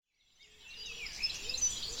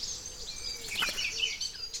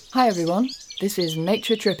Hi everyone, this is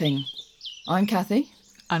Nature Tripping. I'm Kathy.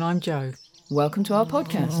 And I'm Joe. Welcome to our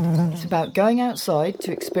podcast. It's about going outside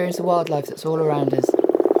to experience the wildlife that's all around us.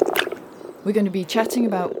 We're going to be chatting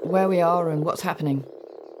about where we are and what's happening.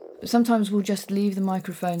 But sometimes we'll just leave the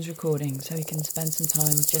microphones recording so we can spend some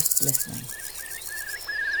time just listening.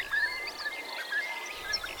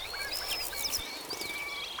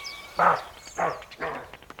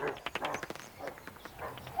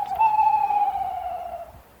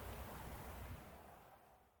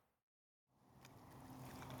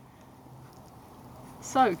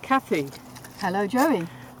 So, Kathy, Hello, Joey.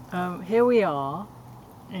 here we are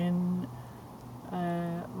in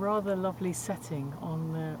a rather lovely setting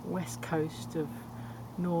on the west coast of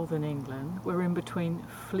northern England. We're in between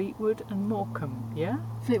Fleetwood and Morecambe, yeah?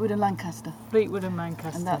 Fleetwood and Lancaster. Fleetwood and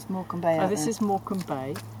Lancaster. And that's Morecambe Bay. This is Morecambe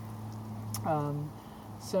Bay.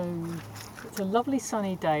 So it's a lovely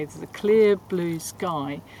sunny day. There's a clear blue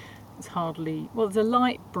sky. There's a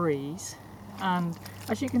light breeze, and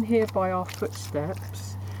as you can hear by our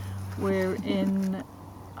footsteps, we're in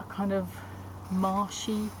a kind of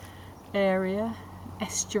marshy area,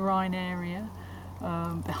 estuarine area.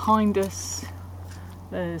 Behind us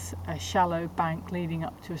there's a shallow bank leading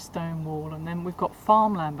up to a stone wall, and then we've got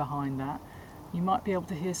farmland behind that. You might be able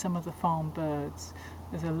to hear some of the farm birds.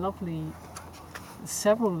 There's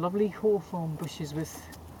several lovely hawthorn bushes with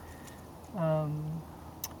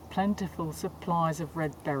plentiful supplies of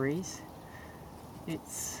red berries.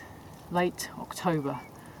 It's late October,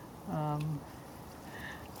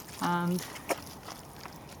 and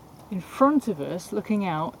in front of us, looking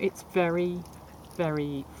out, it's very,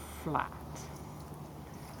 very flat.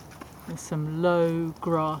 There's some low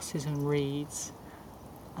grasses and reeds,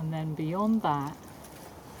 and then beyond that,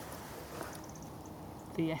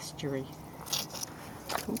 the estuary.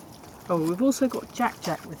 Oh, we've also got Jack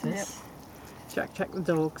with us. Yep. Jack the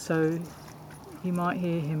dog, so you might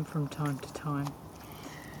hear him from time to time.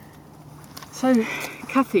 So,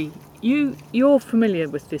 Kathy, you're familiar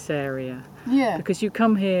with this area. Yeah. Because you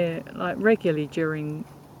come here like regularly during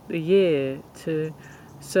the year to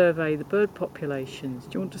survey the bird populations.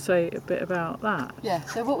 Do you want to say a bit about that? Yeah,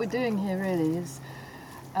 so what we're doing here really is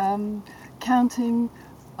counting.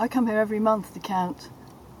 I come here every month to count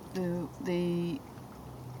the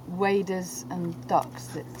waders and ducks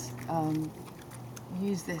that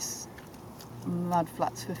use this mud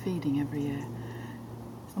flats for feeding every year.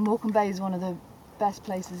 And Morecambe Bay is one of the best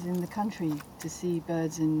places in the country to see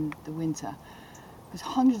birds in the winter, because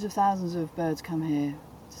hundreds of thousands of birds come here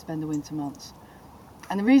to spend the winter months.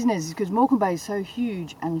 And the reason is because Morecambe Bay is so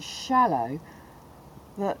huge and shallow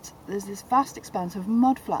that there's this vast expanse of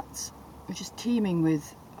mud flats which is teeming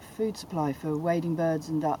with food supply for wading birds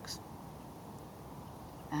and ducks.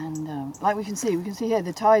 And like we can see here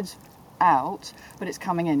the tide's out, but it's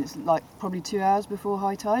coming in. It's like probably 2 hours before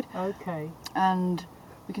high tide. Okay. And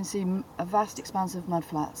we can see a vast expanse of mud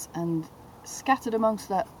flats, and scattered amongst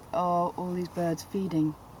that are all these birds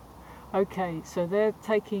feeding. Okay, so they're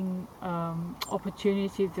taking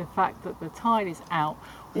opportunity of the fact that the tide is out,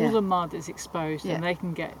 all the mud is exposed, and they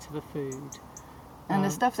can get to the food. And the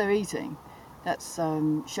stuff they're eating, that's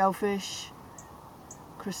shellfish,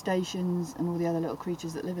 crustaceans, and all the other little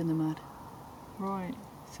creatures that live in the mud. Right,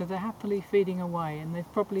 so they're happily feeding away, and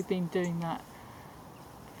they've probably been doing that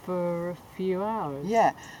for a few hours.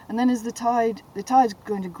 Yeah, and then as the tide's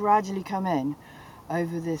going to gradually come in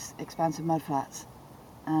over this expanse of mud flats,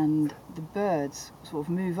 and the birds sort of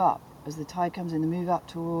move up as the tide comes in. They move up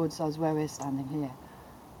towards us where we're standing here,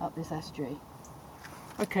 up this estuary.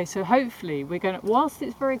 Okay, so hopefully we're going to, whilst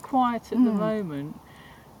it's very quiet at the moment,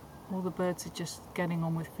 all the birds are just getting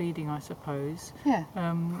on with feeding, I suppose. Yeah.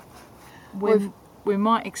 We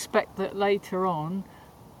might expect that later on,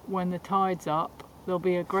 when the tide's up, there'll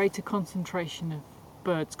be a greater concentration of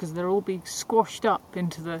birds, because they'll all be squashed up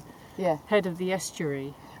into the head of the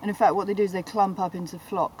estuary. And in fact, what they do is they clump up into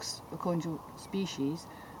flocks according to species,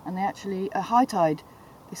 and they actually, at high tide,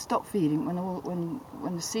 they stop feeding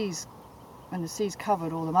when the sea's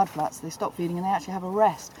covered all the mud flats. They stop feeding and they actually have a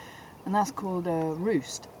rest, and that's called a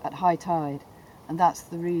roost at high tide. And that's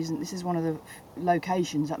the reason. This is one of the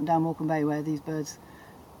locations up and down Morecambe Bay where these birds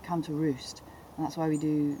come to roost, and that's why we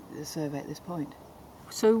do the survey at this point.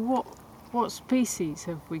 So what species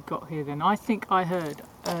have we got here then? I think I heard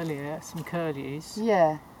earlier some curlews.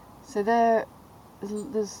 Yeah, so there's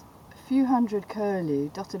a few hundred curlew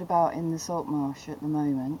dotted about in the salt marsh at the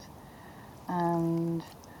moment, and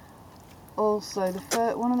also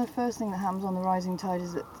one of the first things that happens on the rising tide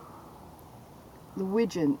is that the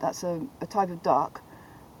widgeon, that's a type of duck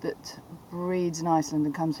that breeds in Iceland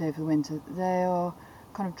and comes here for the winter, they are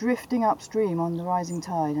kind of drifting upstream on the rising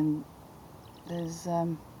tide, and there's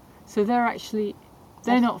So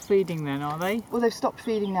they're not feeding then, are they? well, they've stopped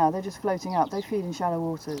feeding now. They're just floating up. They feed in shallow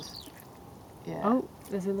waters. Yeah. Oh,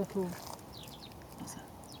 there's a little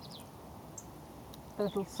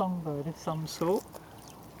songbird of some sort.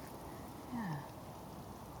 Yeah.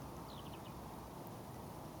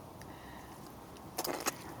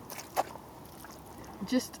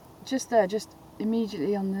 Just there, just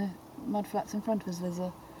immediately on the mudflats in front of us, there's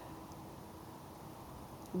a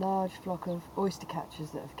large flock of oyster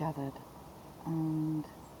catchers that have gathered, and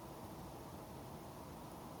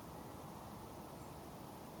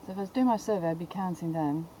so if I was doing my survey, I'd be counting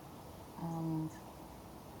them, and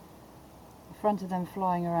in front of them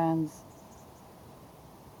flying around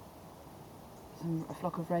a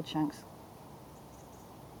flock of redshanks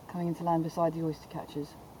coming into land beside the oyster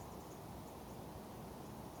catchers.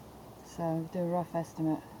 So do a rough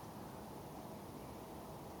estimate.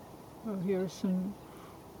 Oh, here are some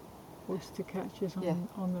oyster catchers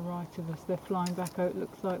on the right of us. They're flying back out. It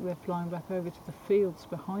looks like they're flying back over to the fields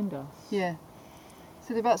behind us. Yeah. So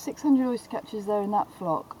there are about 600 oyster catchers there in that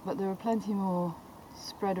flock, but there are plenty more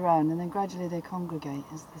spread around, and then gradually they congregate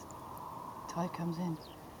as the tide comes in.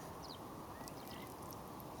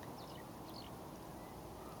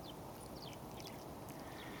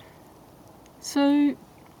 So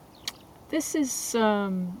this is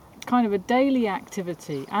kind of a daily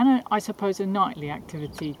activity, and I suppose a nightly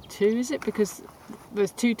activity too, is it? Because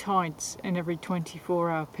there's 2 tides in every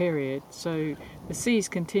 24-hour period, so the sea's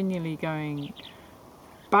continually going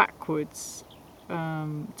backwards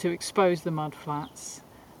to expose the mudflats,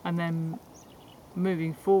 and then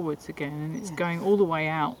moving forwards again, and it's going all the way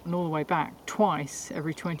out and all the way back twice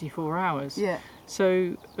every 24 hours. Yeah.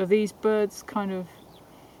 So are these birds kind of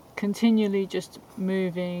continually just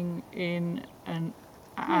moving in and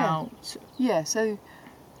out? Yeah, so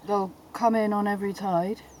they'll come in on every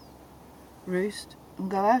tide, roost,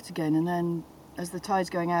 and go out again, and then as the tide's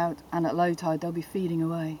going out and at low tide, they'll be feeding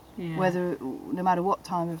away, no matter what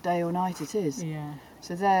time of day or night it is. Yeah.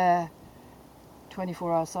 So their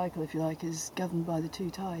 24-hour cycle, if you like, is governed by the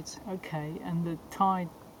 2 tides. Okay, and the tide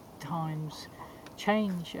times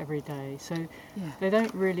change every day, so they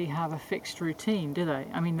don't really have a fixed routine, do they?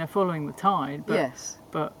 I mean, they're following the tide, but Yes.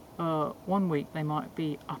 But one week they might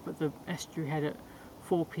be up at the estuary head at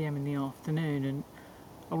 4 p.m. in the afternoon, and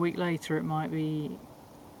a week later it might be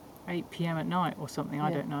 8 p.m. at night or something.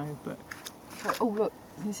 I don't know, but Oh, look,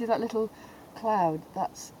 you see that little cloud?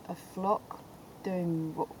 That's a flock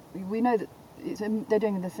doing what we know that they're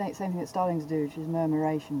doing the same thing that starlings do, which is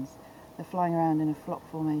murmurations. They're flying around in a flock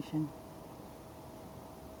formation.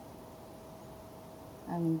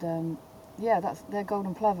 And that's their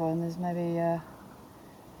golden plover, and there's maybe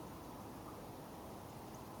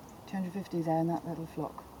 250 there in that little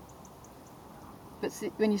flock. But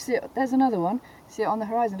see, when you see it, there's another one. See it on the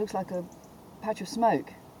horizon? It looks like a patch of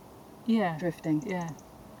smoke drifting. Yeah.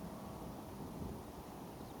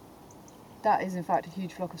 That is in fact a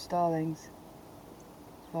huge flock of starlings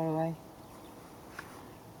far away.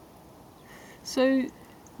 So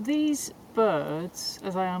these birds,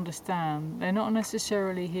 as I understand, they're not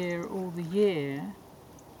necessarily here all the year.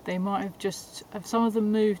 They might have some of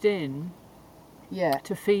them moved in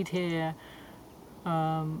to feed here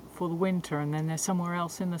for the winter, and then they're somewhere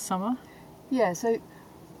else in the summer. Yeah, so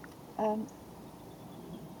hang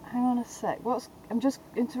on a sec. I'm just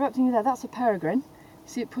interrupting you there. That's a peregrine.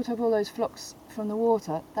 See it put up all those flocks from the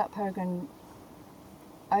water. That peregrine,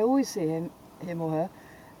 I always see him or her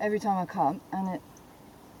every time I come, and it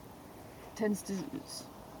tends to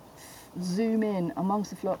zoom in amongst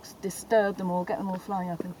the flocks, disturb them all, get them all flying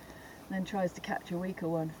up, and then tries to catch a weaker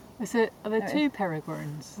one. Are there 2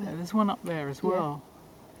 peregrines? There's one up there as well.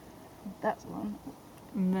 That's one.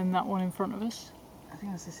 And then that one in front of us? I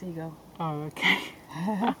think that's a seagull. Oh, okay.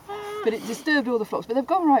 But it disturbed all the flocks, but they've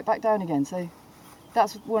gone right back down again, so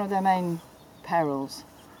that's one of their main perils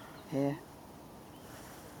here.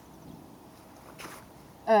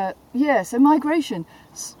 So migration.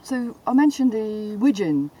 So I mentioned the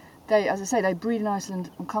widgeon. They, as I say, they breed in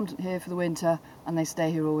Iceland and come here for the winter, and they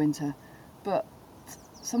stay here all winter. But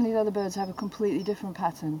some of these other birds have a completely different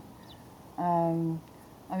pattern.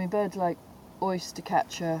 I mean, birds like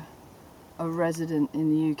oystercatcher, a resident in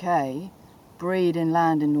the UK, breed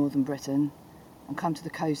inland in northern Britain and come to the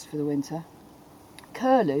coast for the winter.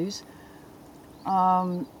 Curlews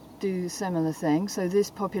do similar things. So this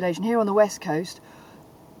population here on the west coast,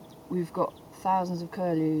 we've got thousands of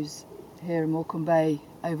curlews here in Morecambe Bay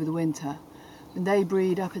over the winter, and they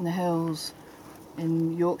breed up in the hills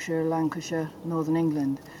in Yorkshire, Lancashire, northern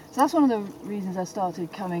England. So that's one of the reasons I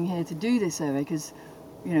started coming here to do this survey, because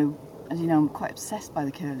you know, as you know, I'm quite obsessed by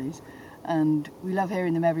the curlews, and we love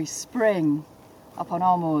hearing them every spring up on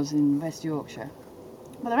our moors in West Yorkshire.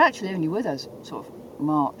 But they're actually only with us sort of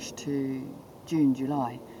March to June,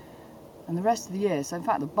 July. And the rest of the year, so in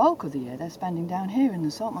fact the bulk of the year, they're spending down here in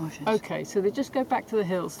the salt marshes. Okay, so they just go back to the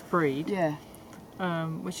hills to breed, Yeah,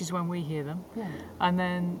 which is when we hear them, yeah. and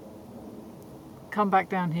then come back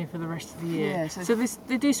down here for the rest of the year. Yeah, so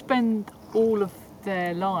they do spend all of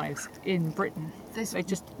their lives in Britain. They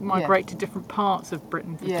just migrate to different parts of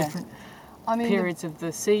Britain for different periods of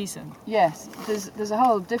the season. Yes, there's a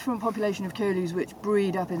whole different population of curlews which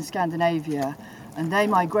breed up in Scandinavia, and they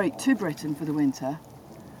migrate to Britain for the winter,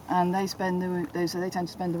 and they tend to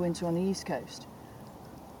spend the winter on the east coast.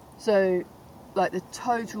 So, like, the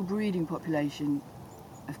total breeding population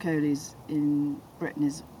of curlews in Britain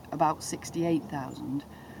is about 68,000,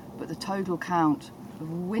 but the total count of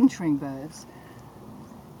wintering birds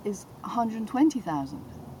is 120,000.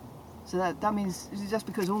 So that means just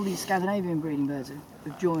because all these Scandinavian breeding birds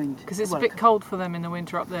have joined. Because it's a bit cold for them in the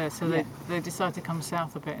winter up there, so they decide to come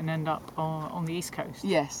south a bit and end up on the east coast.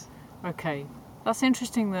 Yes. Okay. That's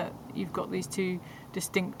interesting that you've got these two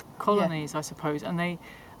distinct colonies, I suppose, and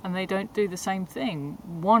they don't do the same thing.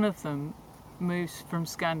 One of them moves from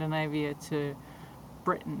Scandinavia to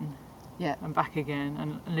Britain and back again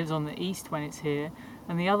and lives on the east when it's here,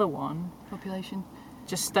 and the other one Population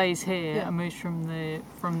just stays here and moves from the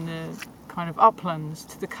kind of uplands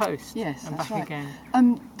to the coast and back again.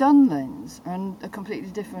 Dunlins are a completely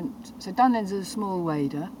different. So Dunlins are a small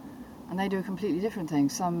wader, and they do a completely different thing.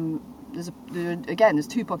 There's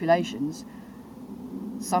two populations.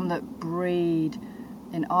 Some that breed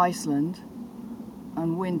in Iceland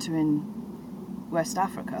and winter in West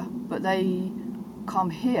Africa, but they come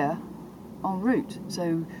here en route.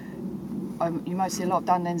 So you might see a lot of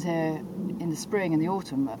Dunlins here in the spring and the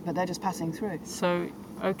autumn, but they're just passing through. So,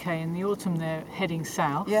 okay, in the autumn they're heading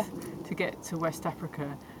south to get to West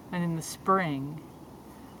Africa, and in the spring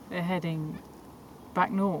they're heading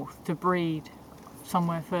back north to breed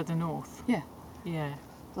somewhere further north. Yeah. Yeah.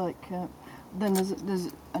 Like, then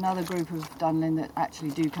there's another group of Dunlin that actually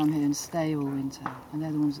do come here and stay all winter, and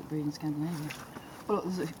they're the ones that breed in Scandinavia. Well,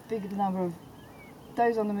 there's a big number of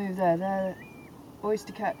those on the move there. They're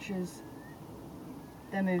oyster catchers.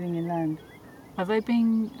 They're moving inland. Are they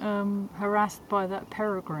being harassed by that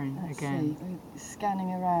peregrine again? See. We're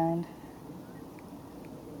scanning around.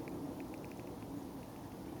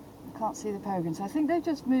 I can't see the peregrines. I think they've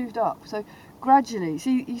just moved up. So gradually, you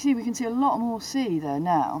see, we can see a lot more sea there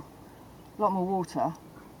now, a lot more water.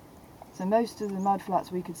 So most of the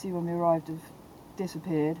mudflats we could see when we arrived have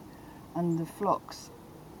disappeared, and the flocks.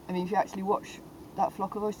 I mean, if you actually watch that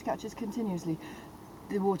flock of oyster catchers continuously,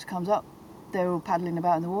 the water comes up. They're all paddling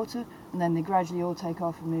about in the water, and then they gradually all take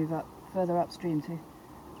off and move up further upstream to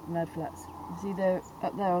the mudflats. You see, they're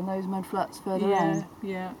up there on those mudflats further on.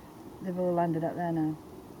 Yeah. They've all landed up there now.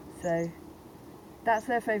 So that's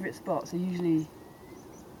their favourite spot. So usually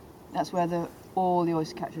that's where all the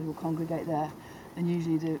oyster catchers will congregate there, and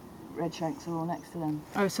usually the redshanks are all next to them.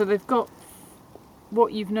 Oh, so they've got.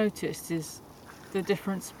 What you've noticed is the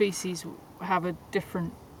different species have a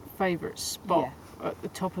different favourite spot. Yeah. At the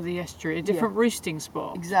top of the estuary, a different roosting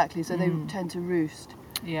spot. Exactly, so they tend to roost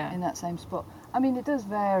in that same spot. I mean, it does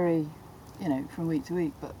vary, from week to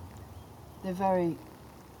week, but they're very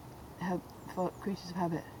creatures of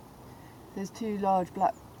habit. There's two large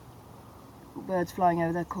black birds flying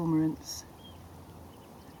over there, cormorants.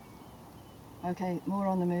 Okay, more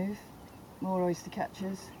on the move, more oyster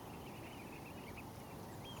catchers.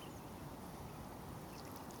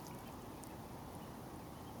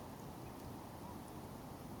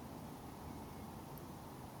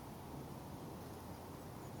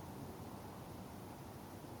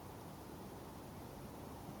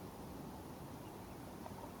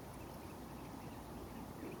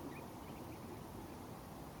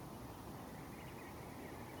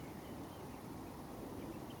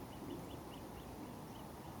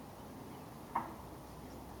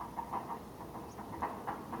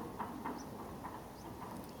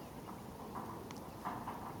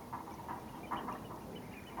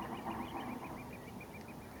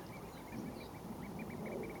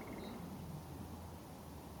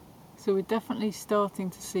 So we're definitely starting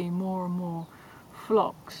to see more and more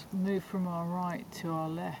flocks move from our right to our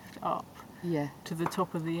left up to the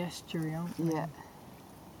top of the estuary, aren't we? Yeah.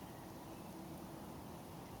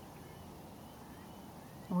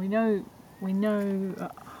 And we know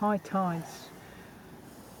at high tides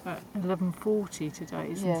at 11:40 today,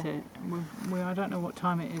 isn't it? I don't know what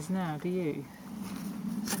time it is now. Do you?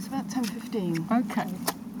 It's about 10:15. Okay.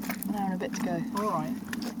 An hour and a bit to go. All right.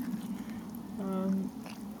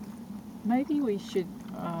 maybe we should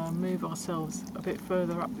move ourselves a bit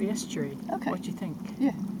further up the estuary. Okay. What do you think?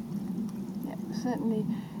 Yeah, certainly.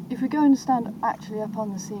 If we go and stand actually up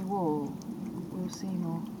on the sea wall, we'll see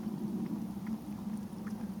more.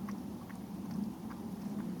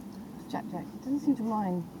 Jack doesn't seem to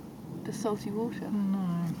mind the salty water.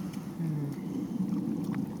 No.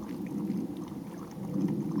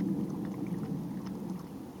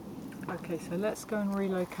 Okay, so let's go and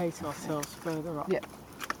relocate ourselves further up. Yeah.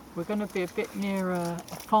 We're going to be a bit nearer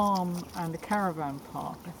a farm and a caravan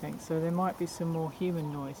park, I think, so there might be some more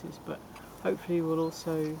human noises, but hopefully we'll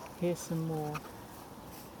also hear some more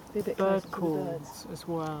Be a bit bird closer to the calls birds. as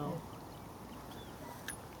well.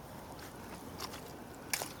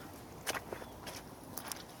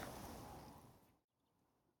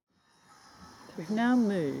 We've now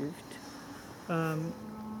moved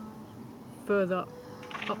further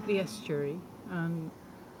up the estuary, and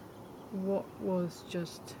what was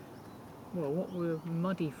just, well, what were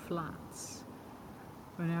muddy flats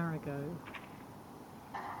an hour ago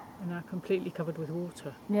are now completely covered with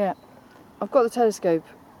water. Yeah, I've got the telescope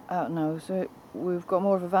out now, so we've got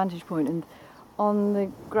more of a vantage point, and on the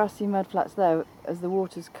grassy mud flats there, as the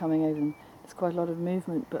water's coming over them, there's quite a lot of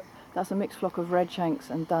movement, but that's a mixed flock of redshanks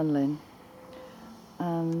and dunlin.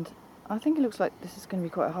 And I think it looks like this is going to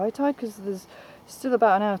be quite a high tide because there's still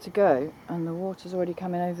about an hour to go and the water's already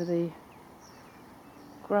coming over the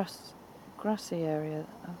grassy area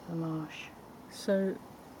of the marsh. So,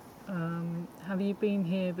 have you been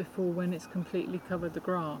here before when it's completely covered the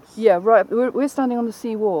grass? Yeah, right. We're standing on the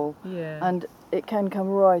sea wall, Yeah. and it can come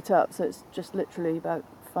right up, so it's just literally about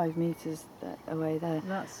 5 metres away there.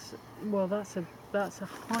 That's a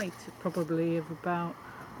height probably of about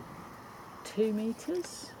 2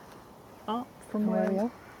 metres up from Where we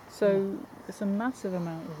are. So it's a massive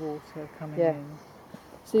amount of water coming Yeah. in.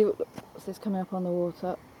 See what's this coming up on the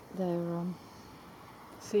water? They're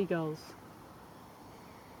Seagulls.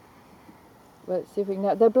 let's see if we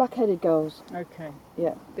can. They're black-headed gulls. Okay.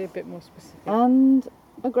 Yeah. Be a bit more specific. And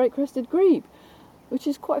a great crested grebe, which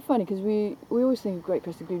is quite funny because we always think of great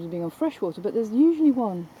crested grebes as being on freshwater, but there's usually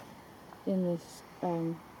one in this.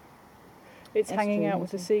 It's hanging estuary, out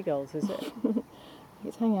with the isn't seagulls, is it?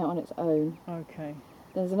 It's hanging out on its own. Okay.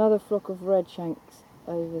 There's another flock of redshanks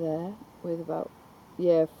over there with about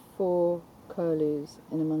 4 curlews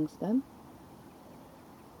in amongst them.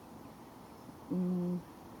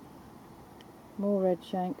 More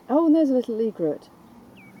redshank. Oh, and there's a little egret.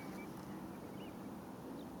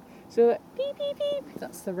 So beep beep beep.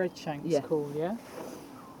 That's the redshank's Yeah. call, yeah.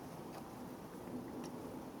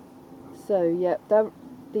 So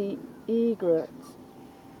the egret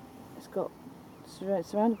has got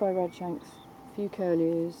surrounded by redshanks, a few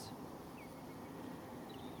curlews,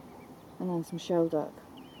 and then some shelduck.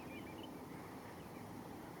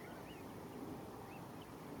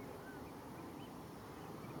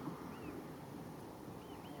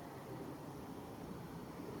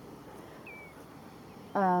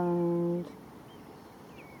 And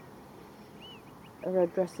a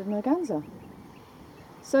red-breasted merganser.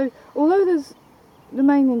 So, although the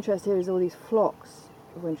main interest here is all these flocks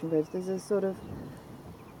of wintering birds, there's a sort of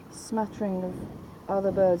smattering of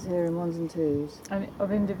other birds here in ones and twos. And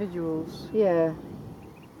of individuals. Yeah.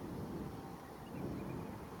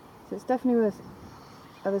 So it's definitely worth.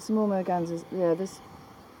 There's some more mergansers. Yeah, there's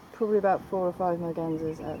probably about 4 or 5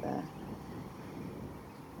 mergansers out there.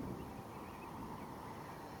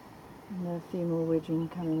 And there are a few more widgeon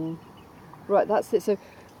coming in. Right, that's it. So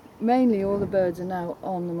mainly all the birds are now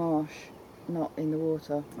on the marsh, not in the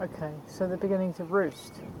water. Okay, so they're beginning to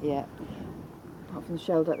roost. Yeah. Apart from the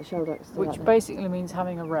shelduk's still Which out there. basically means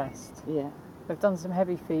having a rest. Yeah. They've done some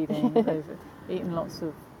heavy feeding, they've eaten lots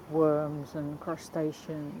of worms and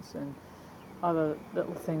crustaceans and other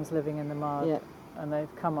little things living in the mud, Yeah. and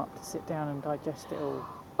they've come up to sit down and digest it all.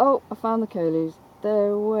 Oh, I found the curlews.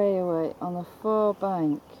 They're way away on the far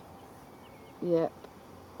bank. Yep.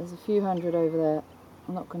 There's a few hundred over there.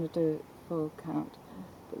 I'm not going to do a full count,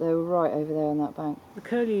 but they were right over there on that bank. The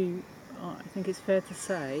curlew, I think it's fair to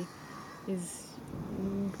say, is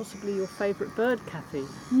possibly your favourite bird, Kathy.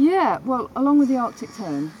 Yeah, well, along with the Arctic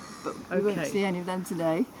tern, but we won't Okay. see any of them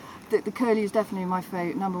today. The curlew is definitely my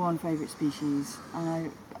number one favourite species,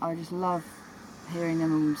 and I just love hearing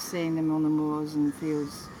them and seeing them on the moors and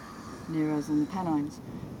fields near us and the Pennines.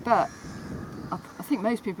 But I think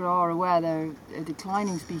most people are aware they're a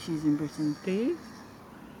declining species in Britain. Do you?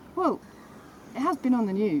 Well, it has been on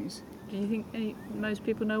the news. Do you think most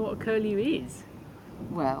people know what a curlew is?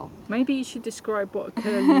 Well, Maybe you should describe what a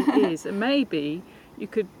curlew is, and maybe you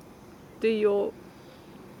could do your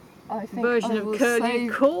I think version I of will curlew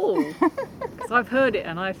save- call, because I've heard it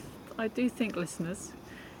and I I do think, listeners,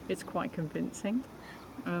 it's quite convincing.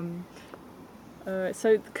 So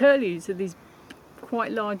the curlews are these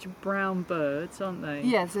quite large brown birds, aren't they?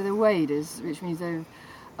 Yeah, so they're waders, which means they've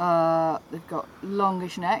got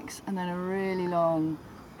longish necks and then a really long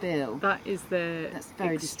bill. That is their That's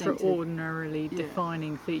very extraordinarily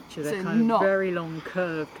defining feature. They're So kind of not- very long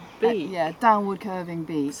curved beak. Yeah, downward curving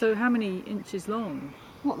beak. So how many inches long?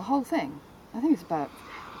 What, the whole thing? I think it's about,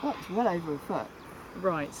 it's well over a foot.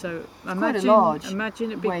 Right, so quite a large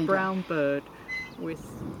imagine a big wader. brown bird with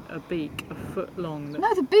a beak a foot long.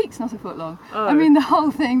 No, the beak's not a foot long. Oh. I mean the whole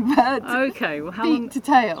thing, bird Okay, well beak to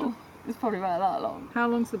tail is probably about that long. how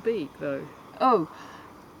long's the beak though? Oh,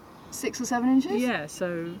 6 or 7 inches? Yeah,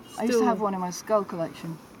 so I used to have one in my skull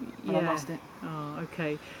collection, but I Yeah. lost it. Oh,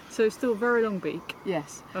 okay. So still very long beak.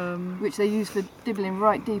 Yes, Um, which they use for dibbling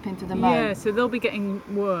right deep into the mouth. yeah, so they'll be getting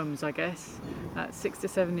worms, I guess. At 6 to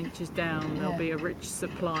 7 inches down, there'll Yeah. be a rich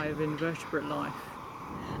supply of invertebrate life.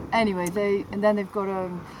 Anyway, then they've got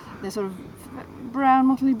they're sort of brown,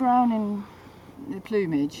 mottily brown in the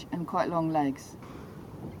plumage and quite long legs,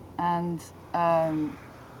 and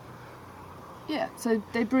yeah, so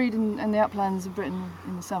they breed in the uplands of Britain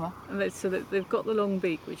in the summer. And so that they've got the long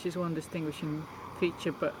beak, which is one distinguishing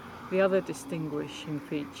feature, but the other distinguishing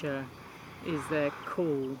feature is their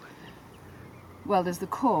call. Well, there's the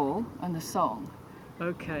call and the song.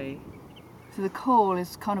 Okay. So the call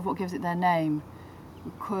is kind of what gives it their name,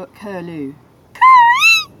 curlew.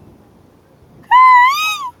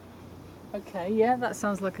 Okay, yeah, that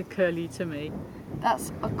sounds like a curlew to me.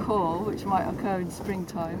 That's a call which might occur in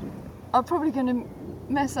springtime. I'm probably going to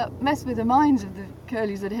mess with the minds of the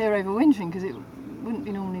curlews that are here overwintering, because it wouldn't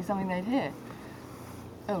be normally something they'd hear.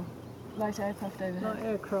 Oh, light aircraft overhead. Light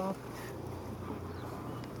aircraft.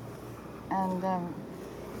 And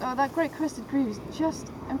oh, that great crested grebe is just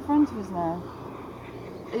in front of us now.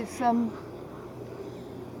 It's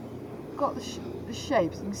got the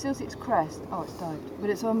shapes. You can still see its crest. Oh, it's dived, but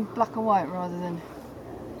it's on black and white rather than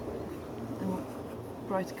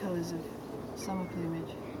brighter colours of summer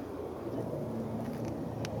plumage.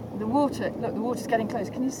 The water, look, the water's getting close.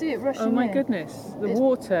 Can you see it rushing in? Oh my goodness, the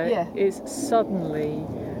water yeah. is suddenly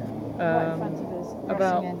Right in front of us, rushing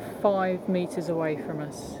about in. 5 metres away from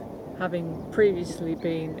us, having previously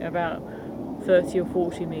been about 30 or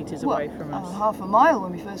 40 metres away from us. Half a mile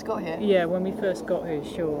when we first got here. Yeah, when we first got here,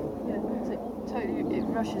 sure. Yeah, so totally, it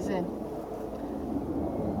rushes in.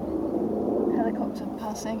 Helicopter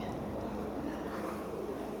passing.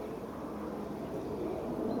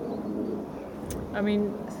 I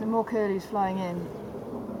mean, Some more curlews flying in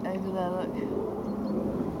over there, look.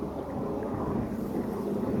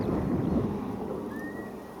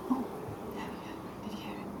 Oh, did you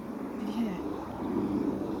hear it? Did you hear it?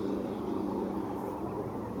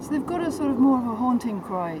 So they've got a sort of more of a haunting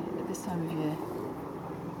cry at this time of year,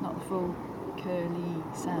 not the full curly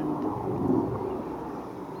sound,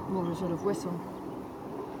 more of a sort of whistle.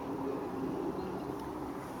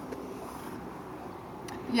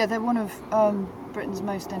 Yeah, they're one of Britain's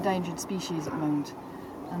most endangered species at the moment,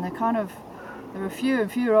 and there are fewer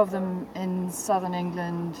and fewer of them in southern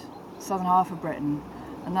England, southern half of Britain,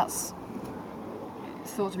 and that's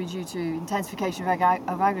thought to be due to intensification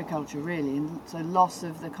of agriculture, really, and so loss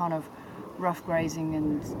of the kind of rough grazing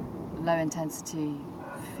and low intensity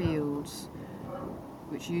fields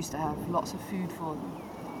which used to have lots of food for them.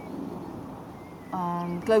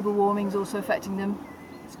 And global warming's also affecting them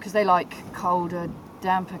because they like colder,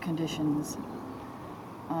 damper conditions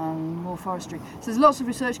and more forestry. So there's lots of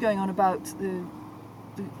research going on about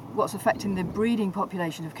what's affecting the breeding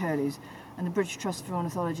population of curlews, and the British Trust for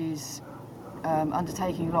Ornithology is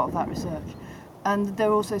undertaking a lot of that research. And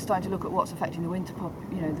they're also starting to look at what's affecting the winter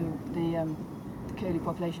the curlew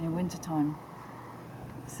population in winter time.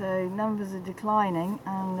 So numbers are declining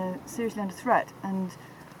and they're seriously under threat. And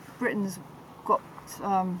Britain's got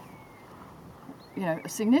a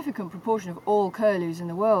significant proportion of all curlews in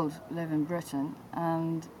the world live in Britain,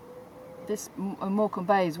 and Morecambe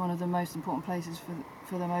Bay is one of the most important places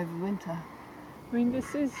for them over winter. I mean,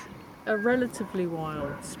 this is a relatively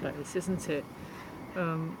wild space, isn't it?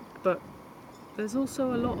 But there's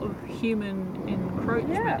also a lot of human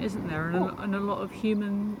encroachment, isn't there? And a lot of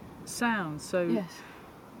human sounds. So Yes.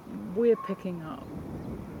 we're picking up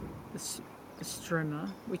the strimmer.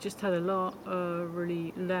 We just had a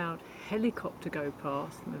really loud helicopter go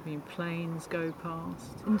past, and there have been planes go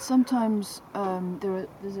past. And sometimes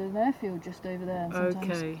there's an airfield just over there, and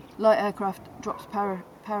sometimes Okay. light aircraft drops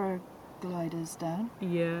paragliders down,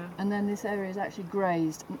 Yeah. and then this area is actually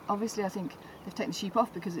grazed. And obviously I think they've taken the sheep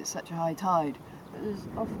off because it's such a high tide, there's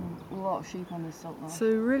often a lot of sheep on this salt marsh. So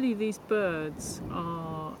really these birds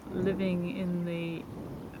are living in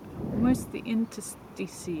almost the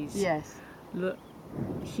interstices Yes. that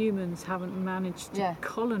humans haven't managed to Yeah.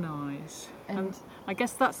 colonise. And I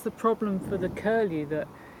guess that's the problem for the curlew, that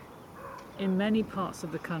in many parts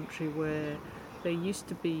of the country where there used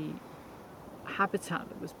to be habitat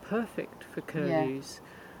that was perfect for curlews,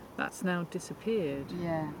 that's now disappeared.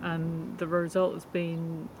 yeah. And the result has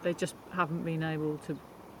been they just haven't been able to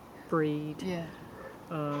breed. Yeah.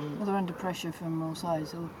 Well, they're under pressure from all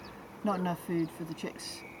sides, or not enough food for the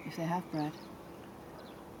chicks if they have bred.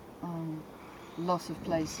 Lots of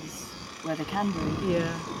places where they can breed.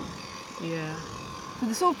 Yeah. So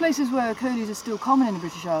the sort of places where curlews are still common in the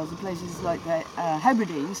British Isles are places like the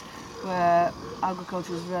Hebrides, where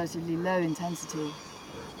agriculture is relatively low intensity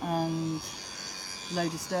and low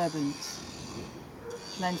disturbance.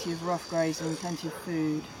 Plenty of rough grazing, plenty of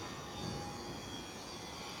food.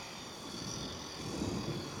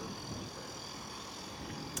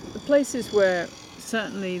 The places where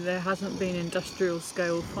certainly there hasn't been industrial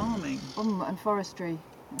scale farming. And forestry.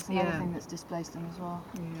 That's another Yeah. thing that's displaced them as well.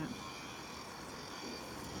 Yeah.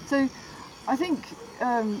 So I think,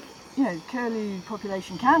 curlew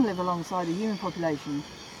population can live alongside a human population,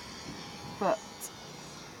 but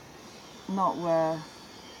not where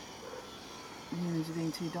humans are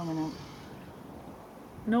being too dominant.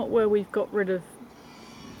 Not where we've got rid of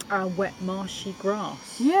our wet marshy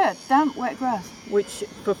grass, Yeah, damp, wet grass. which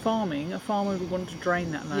for farming, a farmer would want to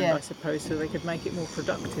drain that land, Yeah. I suppose, so they could make it more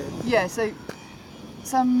productive. Yeah, so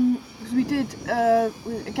because we did,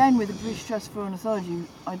 again with the British Trust for Ornithology,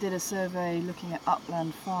 I did a survey looking at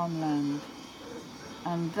upland farmland,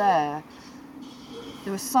 and there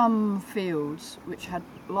were some fields which had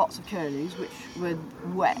lots of curlews, which were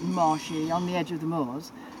wet and marshy on the edge of the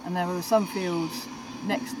moors, and there were some fields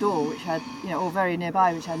next door which had, or very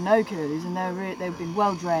nearby, which had no curlews, and they'd been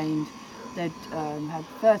well drained. They'd had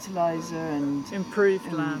fertiliser and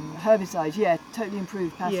Improved land. herbicides. Yeah, totally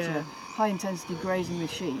improved pasture. Yeah. High intensity grazing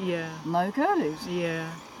with sheep. Yeah. No curlews. Yeah.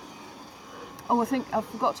 Oh, I think I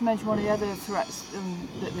forgot to mention one of the other threats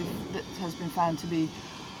that has been found to be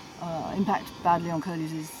impact badly on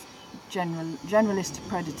curlews is generalist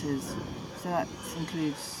predators. So that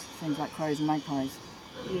includes things like crows and magpies.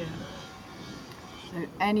 Yeah. So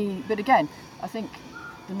but again, I think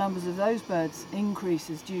the numbers of those birds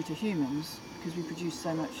increases due to humans because we produce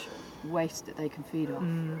so much waste that they can feed off,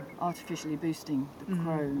 artificially boosting the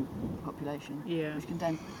crow population, Yeah. which can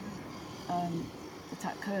then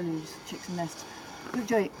attack curlews, chicks and nests. Look,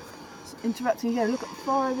 Jay, interrupting again, look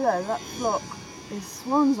far over there, that flock is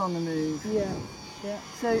swans on the move. Yeah. Yeah.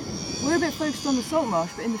 So we're a bit focused on the salt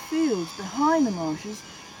marsh, but in the fields behind the marshes,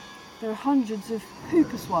 there are hundreds of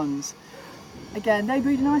hooper swans. Again, they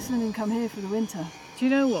breed in Iceland and come here for the winter. Do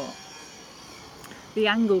you know what? The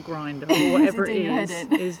angle grinder, or whatever it doing your head is,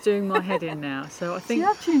 in? is doing my head in now. So I See, think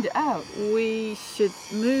I've tuned it out. we should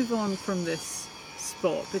move on from this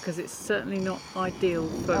spot because it's certainly not ideal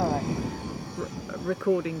for All right.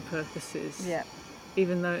 recording purposes. Yeah.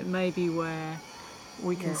 Even though it may be where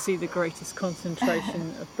we can Yeah. see the greatest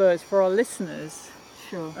concentration of birds. For our listeners,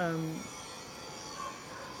 Sure.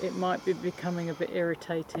 it might be becoming a bit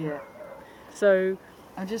irritating. Yeah. So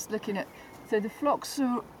I'm just looking at. So the flocks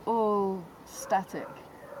are all static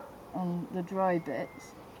on the dry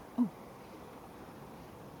bits. Oh,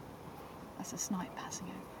 that's a snipe passing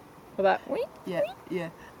over. for that, Yeah.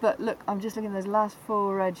 But look, I'm just looking at those last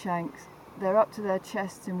 4 red shanks. They're up to their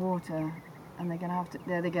chests in water, and they're going to have to.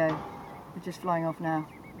 There they go. They're just flying off now.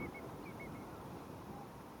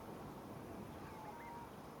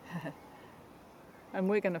 and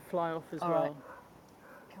we're going to fly off as All well. right.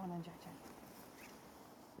 Come on then, Jack.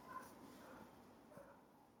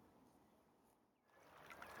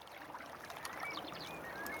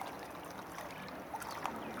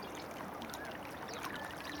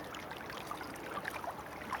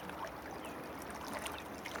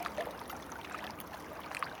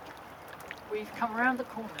 We've come around the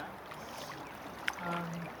corner,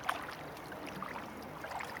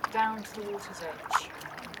 down to the water's edge,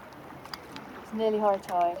 It's nearly high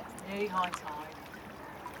tide. nearly high tide.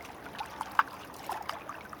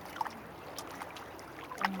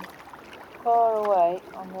 And far away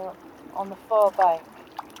on the far bank,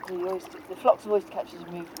 the flocks of oyster catchers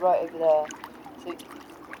have moved right over there. So you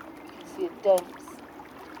can see a dense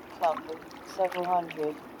clump of several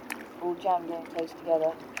hundred, all jammed in close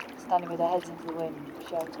together, standing with their heads into the wind for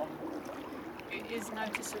shelter. It is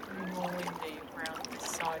noticeably more windy around this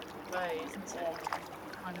side of the bay, isn't it?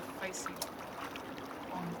 Kind of facing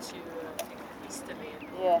onto easterly.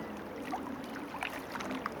 Yeah.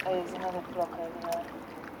 Oh, there's another flock over there.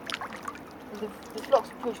 The flocks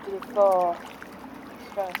are pushed to the far,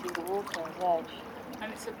 trying to see the water's edge.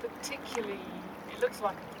 And it's it looks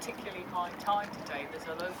like a particularly high tide today. There's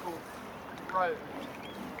a local road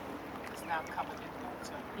that's now covered in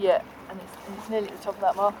water. Yeah, and it's nearly at the top of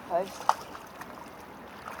that marker post.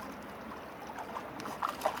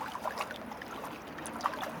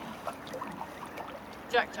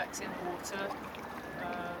 Jack's in water,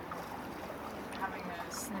 having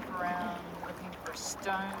a sniff around, looking for a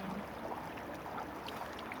stone.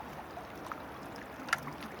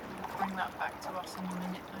 We'll bring that back to us in a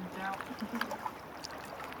minute, no doubt.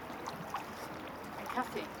 And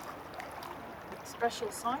Kathy,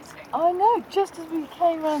 special sighting. I know, just as we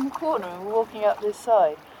came around the corner and were walking up this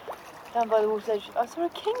side, down by the water's edge, I saw a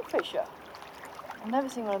kingfisher. I've never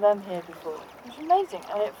seen one of them here before. It was amazing,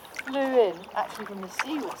 and it flew in, actually from the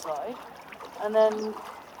seaward side, and then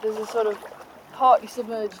there's a sort of partly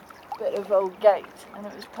submerged bit of old gate, and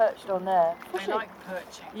it was perched on there. They like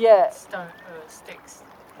perching. Yeah. Sticks.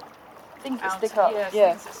 Things that Out, stick up.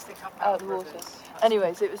 yeah, things that stick up out of the rivers. water.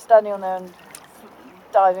 Anyways, it was standing on there and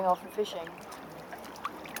diving off and fishing.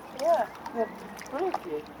 Yeah, brilliant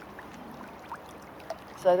view.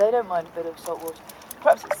 So they don't mind a bit of salt water.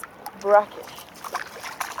 Perhaps it's brackish.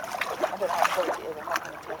 I don't know how salt it is, I'm not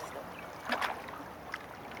going to taste it.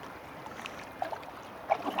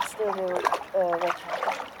 You can still hear red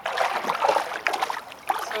channel.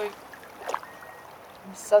 So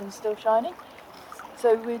The sun's still shining.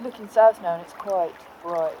 So we're looking south now and it's quite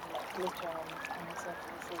bright, glittering on the surface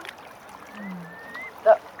of the sea.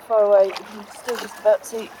 That far away, you can still just about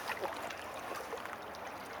see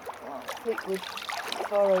Fleetwood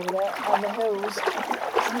far over there, and the hills to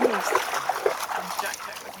the east. and Jack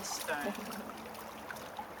with his stone.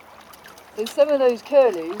 So some of those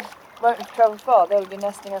curlews won't have travelled far, they'll be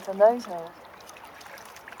nesting up on those hills.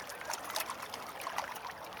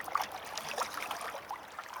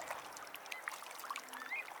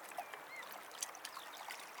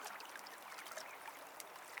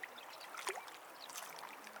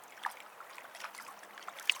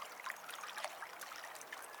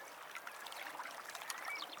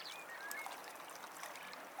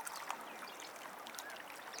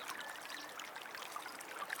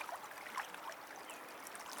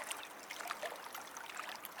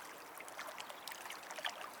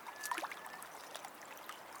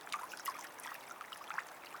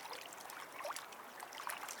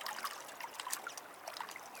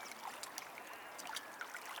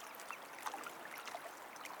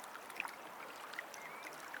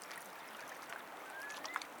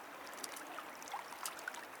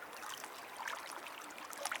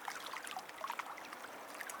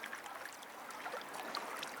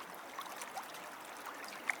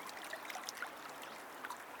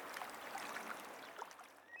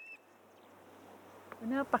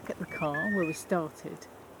 We're now back at the car where we started.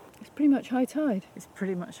 It's pretty much high tide. It's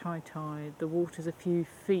pretty much high tide. The water's a few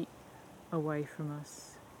feet away from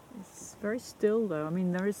us. It's very still though. I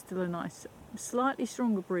mean, there is still a nice, slightly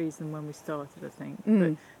stronger breeze than when we started, I think.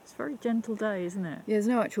 But it's a very gentle day, isn't it? Yeah, there's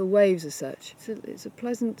no actual waves as such. It's a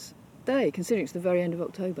pleasant day, considering it's the very end of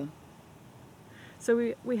October.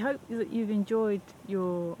 So we hope that you've enjoyed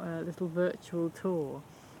your little virtual tour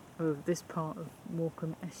of this part of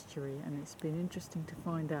Morecambe Estuary, and it's been interesting to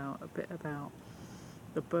find out a bit about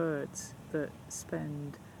the birds that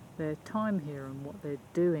spend their time here and what they're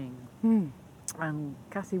doing. And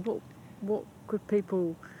Kathy, what could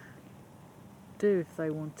people do if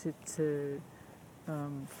they wanted to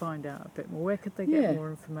find out a bit more? Where could they get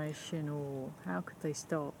more information, or how could they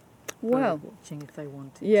start bird watching if they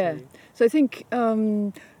wanted to? So I think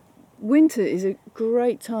winter is a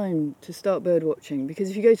great time to start bird watching, because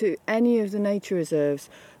if you go to any of the nature reserves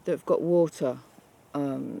that have got water,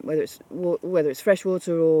 whether it's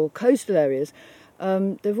freshwater or coastal areas,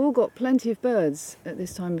 they've all got plenty of birds at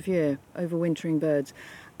this time of year, overwintering birds.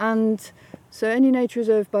 And so any nature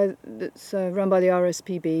reserve that's run by the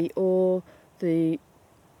RSPB or the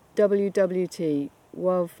WWT,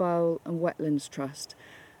 Wildfowl and Wetlands Trust,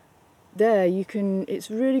 there it's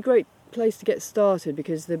a really great place to get started,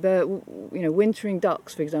 because the wintering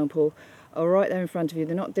ducks, for example, are right there in front of you.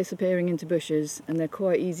 They're not disappearing into bushes, and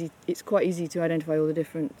it's quite easy to identify all the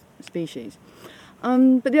different species.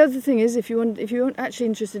 But the other thing is, if you're actually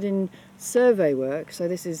interested in survey work, so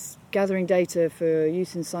this is gathering data for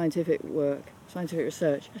use in scientific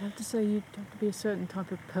research. I'd have to say you'd have to be a certain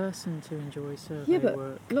type of person to enjoy survey but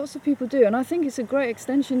work. Lots of people do, and I think it's a great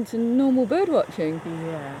extension to normal bird watching.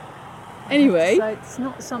 Yeah. Anyway, so it's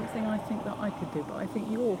not something I think that I could do, but I think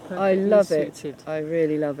you're perfectly I love suited. it. I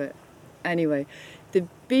really love it. Anyway, The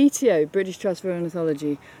BTO, British Trust for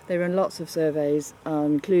Ornithology, they run lots of surveys,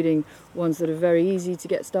 including ones that are very easy to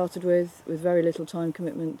get started with very little time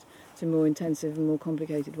commitment, to more intensive and more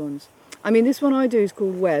complicated ones. I mean, this one I do is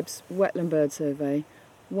called WEBS, Wetland Bird Survey,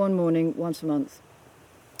 one morning, once a month.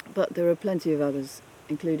 But there are plenty of others,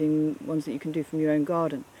 including ones that you can do from your own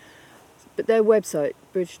garden. But their website,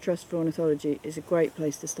 British Trust for Ornithology, is a great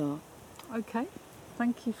place to start. Okay,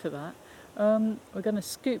 thank you for that. We're going to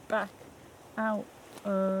scoot back out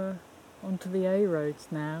onto the A roads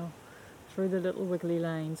now, through the little wiggly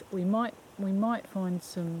lanes. We might find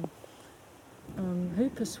some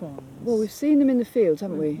hooper swans. Well, we've seen them in the fields,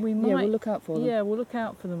 haven't we? We might, yeah, we'll look out for them. Yeah, we'll look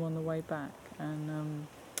out for them on the way back, and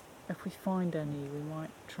if we find any, we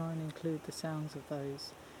might try and include the sounds of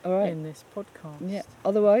those All right. in this podcast. Yeah.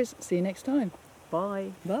 Otherwise, see you next time.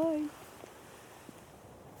 Bye. Bye.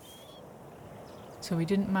 So we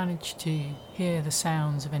didn't manage to hear the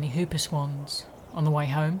sounds of any hooper swans on the way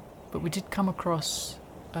home, but we did come across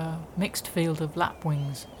a mixed field of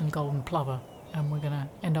lapwings and golden plover, and we're going to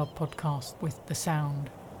end our podcast with the sound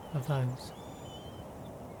of those.